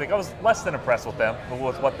Dame last week. I was less than impressed with them,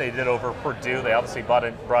 with what they did over Purdue. They obviously brought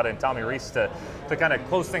in Tommy Rees to kind of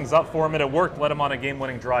close things up for him, and it worked, led him on a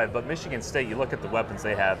game-winning drive. But Michigan State, you look at the weapons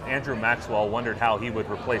they have. Andrew Maxwell wondered how he would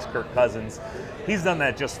replace Kirk Cousins. He's done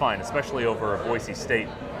that just fine, especially over Boise State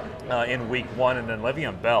in week 1. And then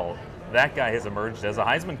Le'Veon Bell, that guy has emerged as a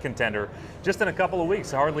Heisman contender just in a couple of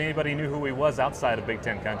weeks. Hardly anybody knew who he was outside of Big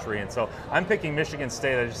Ten country. And so I'm picking Michigan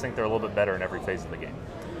State. I just think they're a little bit better in every phase of the game.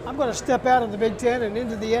 I'm going to step out of the Big Ten and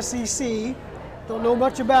into the SEC. don't know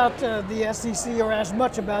much about the SEC or as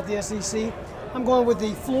much about the SEC. I'm going with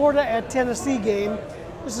the Florida at Tennessee game.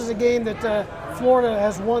 This is a game that Florida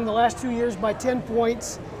has won the last 2 years by 10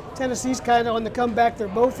 points. Tennessee's kind of on the comeback. They're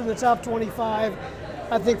both in the top 25.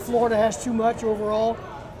 I think Florida has too much overall.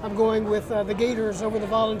 I'm going with the Gators over the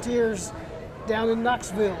Volunteers down in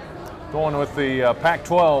Knoxville. Going with the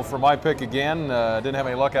Pac-12 for my pick again. Didn't have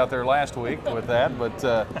any luck out there last week with that,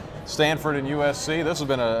 but Stanford and USC. This has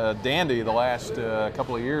been a dandy the last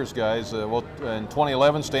couple of years, guys. Well, in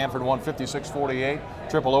 2011, Stanford won 56-48,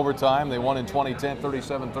 triple overtime. They won in 2010,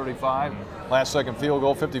 37-35. Last second field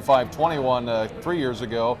goal, 55-21 3 years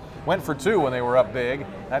ago. Went for two when they were up big.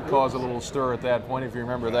 That caused a little stir at that point, if you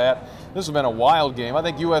remember that. This has been a wild game. I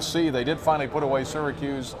think USC, they did finally put away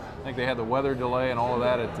Syracuse. I think they had the weather delay and all of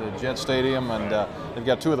that at Jet Stadium, and they've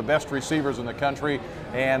got two of the best receivers in the country.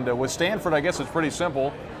 And with Stanford, I guess it's pretty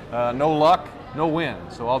simple. No luck, no win.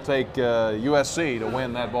 So I'll take USC to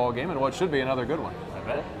win that ball game, and what should be another good one. I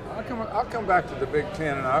bet. I'll come back to the Big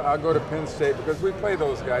Ten, and I'll go to Penn State because we play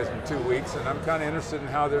those guys in 2 weeks, and I'm kind of interested in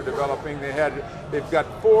how they're developing. They've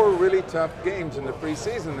got 4 really tough games in the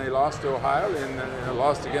preseason. They lost to Ohio and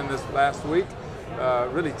lost again this last week.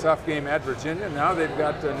 Really tough game at Virginia. Now they've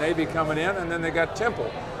got Navy coming in, and then they got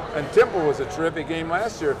Temple. And Temple was a terrific game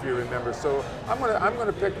last year, if you remember. So I'm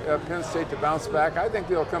gonna pick Penn State to bounce back. I think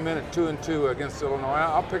they'll come in at 2-2 against Illinois.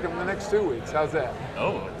 I'll pick them the next 2 weeks. How's that?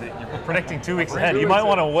 Oh, you're predicting 2 weeks ahead. You might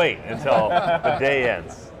want to wait until the day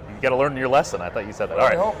ends. You got to learn your lesson. I thought you said that. All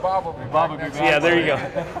right. I hope Bob will be back. Yeah, there you go.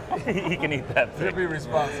 He can eat that pick. He'll be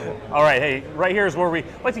responsible. All right, hey, right here is where we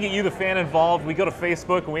like to get you, the fan, involved. We go to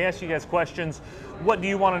Facebook and we ask you guys questions. What do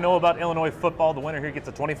you want to know about Illinois football? The winner here gets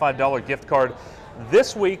a $25 gift card.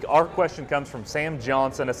 This week, our question comes from Sam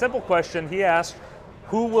Johnson. A simple question. He asked,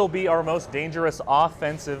 who will be our most dangerous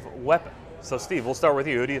offensive weapon? So, Steve, we'll start with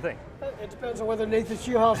you. Who do you think? It depends on whether Nathan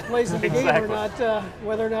Schulhouse plays in the game or not,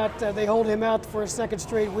 whether or not they hold him out for a second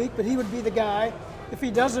straight week, but he would be the guy. If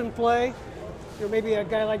he doesn't play, maybe a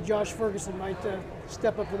guy like Josh Ferguson might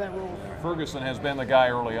step up to that role. Ferguson has been the guy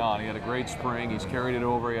early on. He had a great spring. He's carried it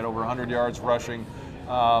over. He had over 100 yards rushing.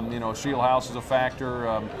 Schulhouse is a factor.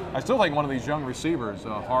 I still think one of these young receivers,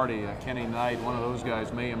 Hardy, Kenny Knight, one of those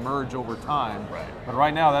guys may emerge over time. Right. But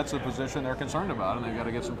right now, that's a position they're concerned about, and they've got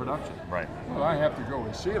to get some production. Right. Well, I have to go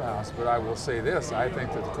with Schulhouse, but I will say this. I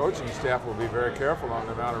think that the coaching staff will be very careful on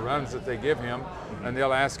the amount of runs that they give him, and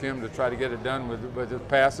they'll ask him to try to get it done with the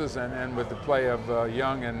passes and with the play of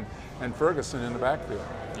Young and Ferguson in the backfield.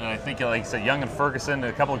 And I think, like you said, Young and Ferguson,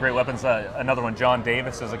 a couple of great weapons. Another one, John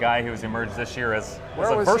Davis, is a guy who's emerged this year as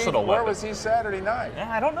a versatile weapon. Where was he Saturday night?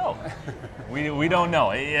 Yeah, I don't know. we don't know.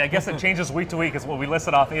 I guess it changes week to week. As well, we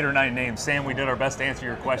listed off 8 or 9 names. Sam, we did our best to answer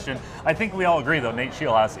your question. I think we all agree, though, Nate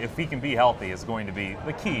Schulhouse, if he can be healthy, is going to be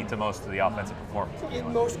the key to most of the offensive performance.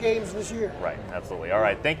 In most games this year. Right, absolutely. All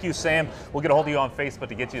right, thank you, Sam. We'll get a hold of you on Facebook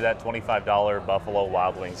to get you that $25 Buffalo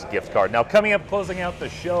Wild Wings gift card. Now, coming up, closing out the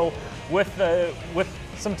show with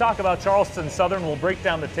some talk about Charleston Southern. We'll break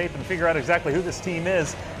down the tape and figure out exactly who this team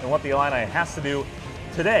is and what the Illini has to do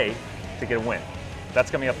today to get a win.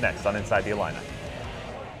 That's coming up next on Inside the Illini.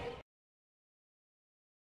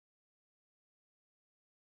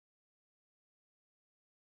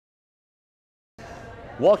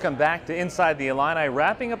 Welcome back to Inside the Illini.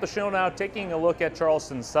 Wrapping up the show now, taking a look at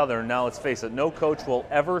Charleston Southern. Now, let's face it, no coach will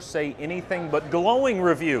ever say anything but glowing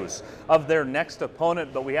reviews of their next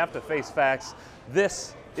opponent, but we have to face facts.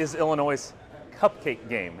 This is Illinois' cupcake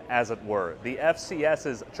game, as it were. The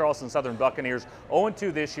FCS's Charleston Southern Buccaneers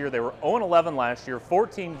 0-2 this year. They were 0-11 last year,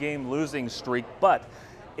 14-game losing streak, but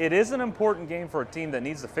it is an important game for a team that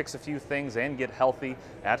needs to fix a few things and get healthy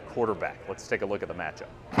at quarterback. Let's take a look at the matchup.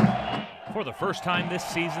 For the first time this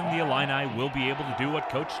season, the Illini will be able to do what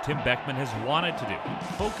Coach Tim Beckman has wanted to do,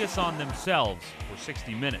 focus on themselves for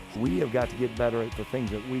 60 minutes. We have got to get better at the things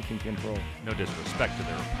that we can control. No disrespect to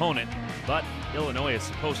their opponent, but Illinois is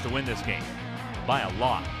supposed to win this game by a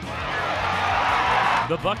lot.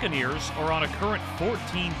 The Buccaneers are on a current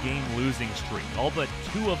 14-game losing streak, all but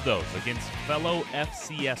 2 of those against fellow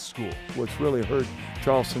FCS schools. What's really hurt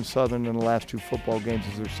Charleston Southern in the last 2 football games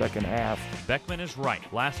is their second half. Beckman is right.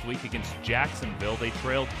 Last week against Jacksonville, they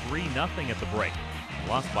trailed 3-0 at the break,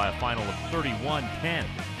 lost by a final of 31-10.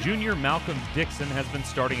 Junior Malcolm Dixon has been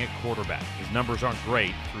starting at quarterback. His numbers aren't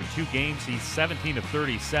great. Through 2 games, he's 17 of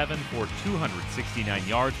 37 for 269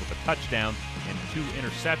 yards with a touchdown and 2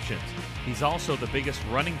 interceptions. He's also the biggest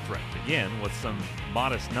running threat, again, with some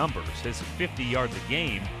modest numbers. His 50 yards a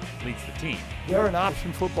game leads the team. They're an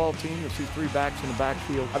option football team. You'll see 3 backs in the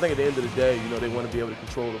backfield. I think at the end of the day, they want to be able to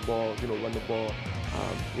control the ball, run the ball.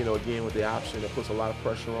 Again, with the option, it puts a lot of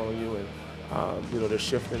pressure on you. And You know, they're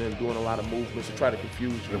shifting and doing a lot of movements to try to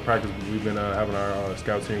confuse you. In practice, we've been having our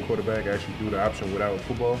scout team quarterback actually do the option without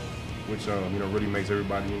football, which you know, really makes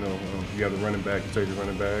everybody, you know, you have the running back, you take the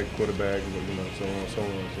running back, quarterback, you know, so on and so on.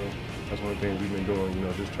 So that's one of the things we've been doing, you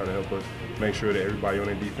know, just try to help us make sure that everybody on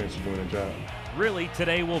their defense is doing their job. Really,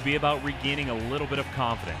 today will be about regaining a little bit of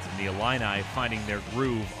confidence in the Illini finding their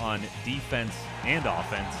groove on defense and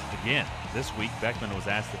offense again. This week, Beckman was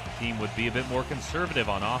asked if the team would be a bit more conservative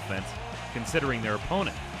on offense considering their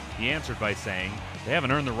opponent. He answered by saying they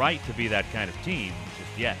haven't earned the right to be that kind of team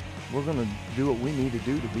just yet. We're going to do what we need to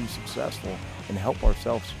do to be successful and help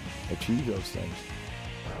ourselves achieve those things.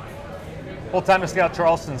 Well, time to scout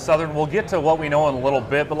Charleston Southern. We'll get to what we know in a little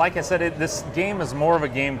bit, but like I said, this game is more of a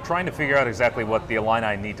game trying to figure out exactly what the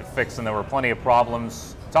Illini need to fix, and there were plenty of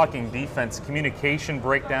problems. Talking defense, communication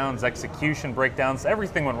breakdowns, execution breakdowns,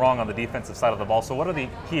 everything went wrong on the defensive side of the ball. So what are the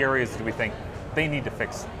key areas do we think they need to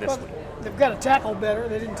fix this week? They've got to tackle better.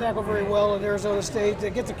 They didn't tackle very well at Arizona State. They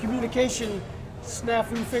get the communication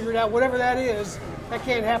snafu figured out, whatever that is, that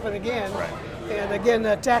can't happen again. Right. And again,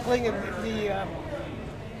 tackling and the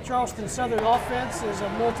Charleston Southern offense is a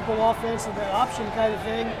multiple offense and that option kind of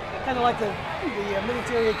thing, kind of like the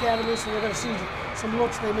military academy, so they're going to see some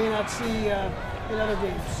looks they may not see in other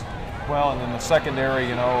games. Well, and in the secondary,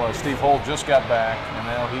 you know, Steve Holt just got back, and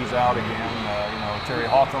now he's out again. You know, Terry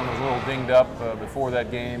Hawthorne was a little dinged up before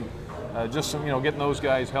that game. Just some, you know, getting those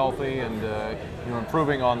guys healthy and you know,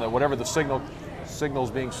 improving on whatever the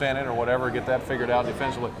signals being sent in or whatever, get that figured out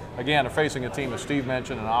defensively. Again, they're facing a team, as Steve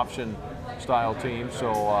mentioned, an option-style team. So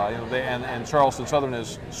you know, and Charleston Southern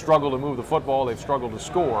has struggled to move the football. They've struggled to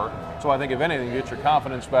score. So I think if anything, get your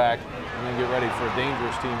confidence back and then get ready for a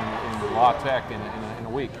dangerous team in La Tech in a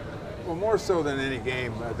week. Well, more so than any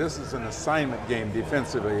game, this is an assignment game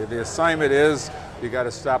defensively. The assignment is you got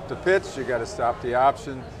to stop the pitch, you got to stop the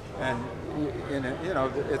option, and you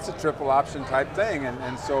know, it's a triple option type thing,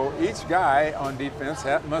 and so each guy on defense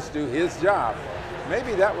must do his job.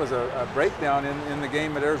 Maybe that was a breakdown in the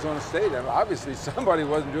game at Arizona State. I mean, obviously, somebody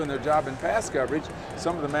wasn't doing their job in pass coverage.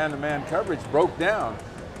 Some of the man-to-man coverage broke down.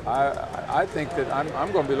 I think that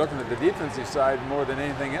I'm going to be looking at the defensive side more than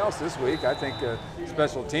anything else this week. I think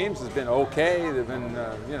special teams has been okay. There've been,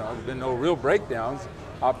 you know, there've been no real breakdowns.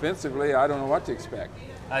 Offensively, I don't know what to expect.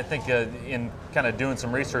 I think in kind of doing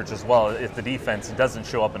some research as well, if the defense doesn't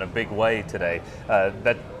show up in a big way today,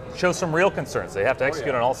 that shows some real concerns. They have to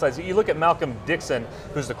execute on all sides. You look at Malcolm Dixon,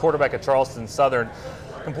 who's the quarterback at Charleston Southern,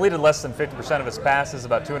 completed less than 50% of his passes,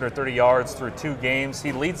 about 230 yards through 2 games.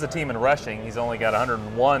 He leads the team in rushing. He's only got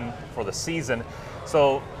 101 for the season.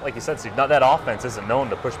 So, like you said, Steve, that offense isn't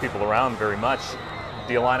known to push people around very much.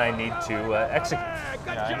 The Illini need to execute.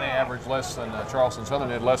 Yeah, and they averaged less than Charleston Southern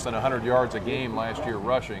did less than 100 yards a game last year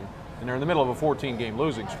rushing. And they're in the middle of a 14-game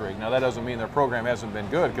losing streak. Now, that doesn't mean their program hasn't been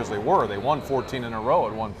good, because they were. They won 14 in a row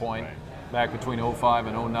at one point. Right. Back between 05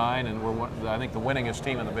 and 09, and we're, I think, the winningest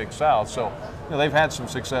team in the Big South. So, you know, they've had some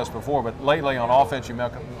success before, but lately on offense, you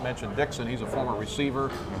mentioned Dixon. He's a former receiver.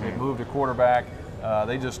 They've moved to quarterback.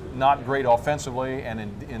 They just not great offensively, and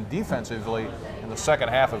in defensively, in the second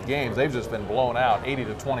half of games, they've just been blown out,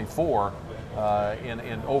 80-24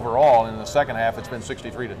 in overall. In the second half, it's been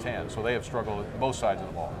 63-10. So they have struggled at both sides of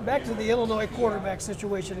the ball. Back to the Illinois quarterback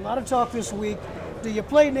situation. A lot of talk this week. Do you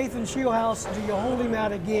play Nathan Shieldhouse? Do you hold him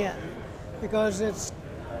out again? Because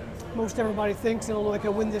most everybody thinks Illinois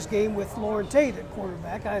can win this game with Lauren Tate at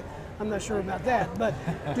quarterback. I'm not sure about that. But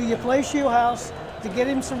do you play Shieldhouse to get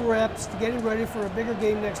him some reps, to get him ready for a bigger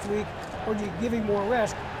game next week, or do you give him more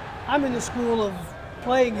rest? I'm in the school of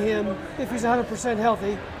playing him if he's 100%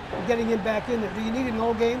 healthy and getting him back in there. Do you need him the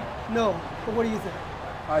whole game? No. But what do you think?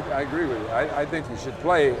 I agree with you. I think you should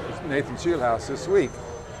play Nathan Shieldhouse this week.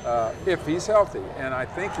 If he's healthy, and I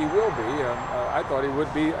think he will be. I thought he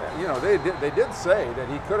would be. You know, they did say that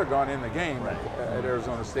he could have gone in the game at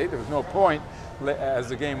Arizona State. There was no point as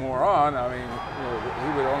the game wore on. I mean, you know,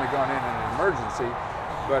 he would have only gone in an emergency.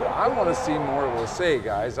 But I want to see more of Osei,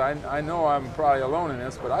 guys. I know I'm probably alone in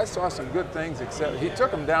this, but I saw some good things. Except he took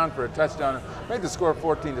him down for a touchdown, made the score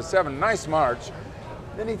 14-7. Nice march.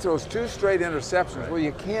 Then he throws 2 straight interceptions. Well,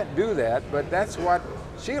 you can't do that, but that's what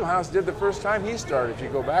Shieldhouse did the first time he started. If you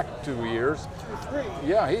go back 2 years,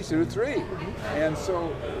 yeah, he threw 3. And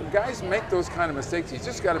so guys make those kind of mistakes. He's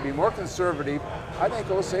just got to be more conservative. I think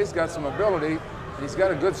Osei's got some ability. He's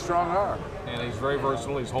got a good, strong arm. And he's very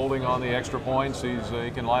versatile. He's holding on the extra points. He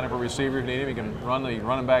can line up a receiver if you need him. He can run the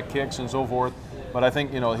running back kicks and so forth. But I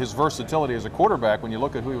think, you know, his versatility as a quarterback, when you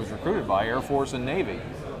look at who he was recruited by, Air Force and Navy,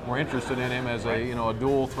 were interested in him as a, you know, a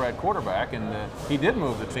dual threat quarterback, and he did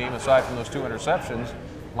move the team aside from those 2 interceptions.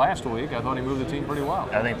 last week, I thought he moved the team pretty well.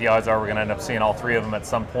 I think the odds are we're going to end up seeing all three of them at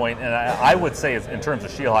some point. And I would say, in terms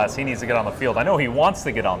of Shieldhouse, he needs to get on the field. I know he wants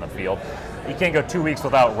to get on the field. He can't go 2 weeks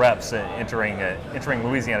without reps entering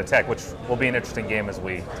Louisiana Tech, which will be an interesting game as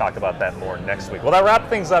we talk about that more next week. Well, that wraps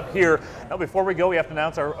things up here. Now, before we go, we have to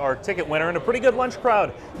announce our ticket winner and a pretty good lunch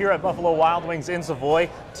crowd here at Buffalo Wild Wings in Savoy.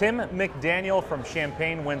 Tim McDaniel from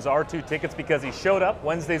Champaign wins our 2 tickets because he showed up.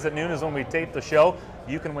 Wednesdays at noon is when we tape the show.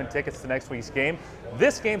 You can win tickets to next week's game.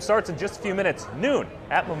 This game starts in just a few minutes, noon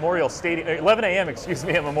at Memorial Stadium, 11 a.m.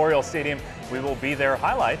 at Memorial Stadium. We will be there.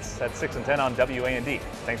 Highlights at 6 and 10 on WAND.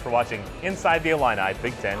 Thanks for watching Inside the Illini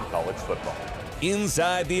Big Ten College Football.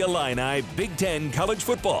 Inside the Illini Big Ten College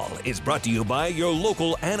Football is brought to you by your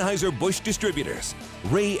local Anheuser-Busch distributors.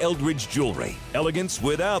 Ray Eldridge Jewelry, elegance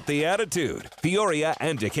without the attitude. Peoria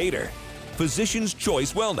and Decatur. Physician's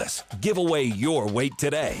Choice Wellness, give away your weight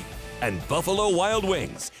today. And Buffalo Wild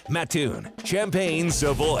Wings, Mattoon, Champaign,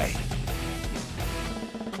 Savoy.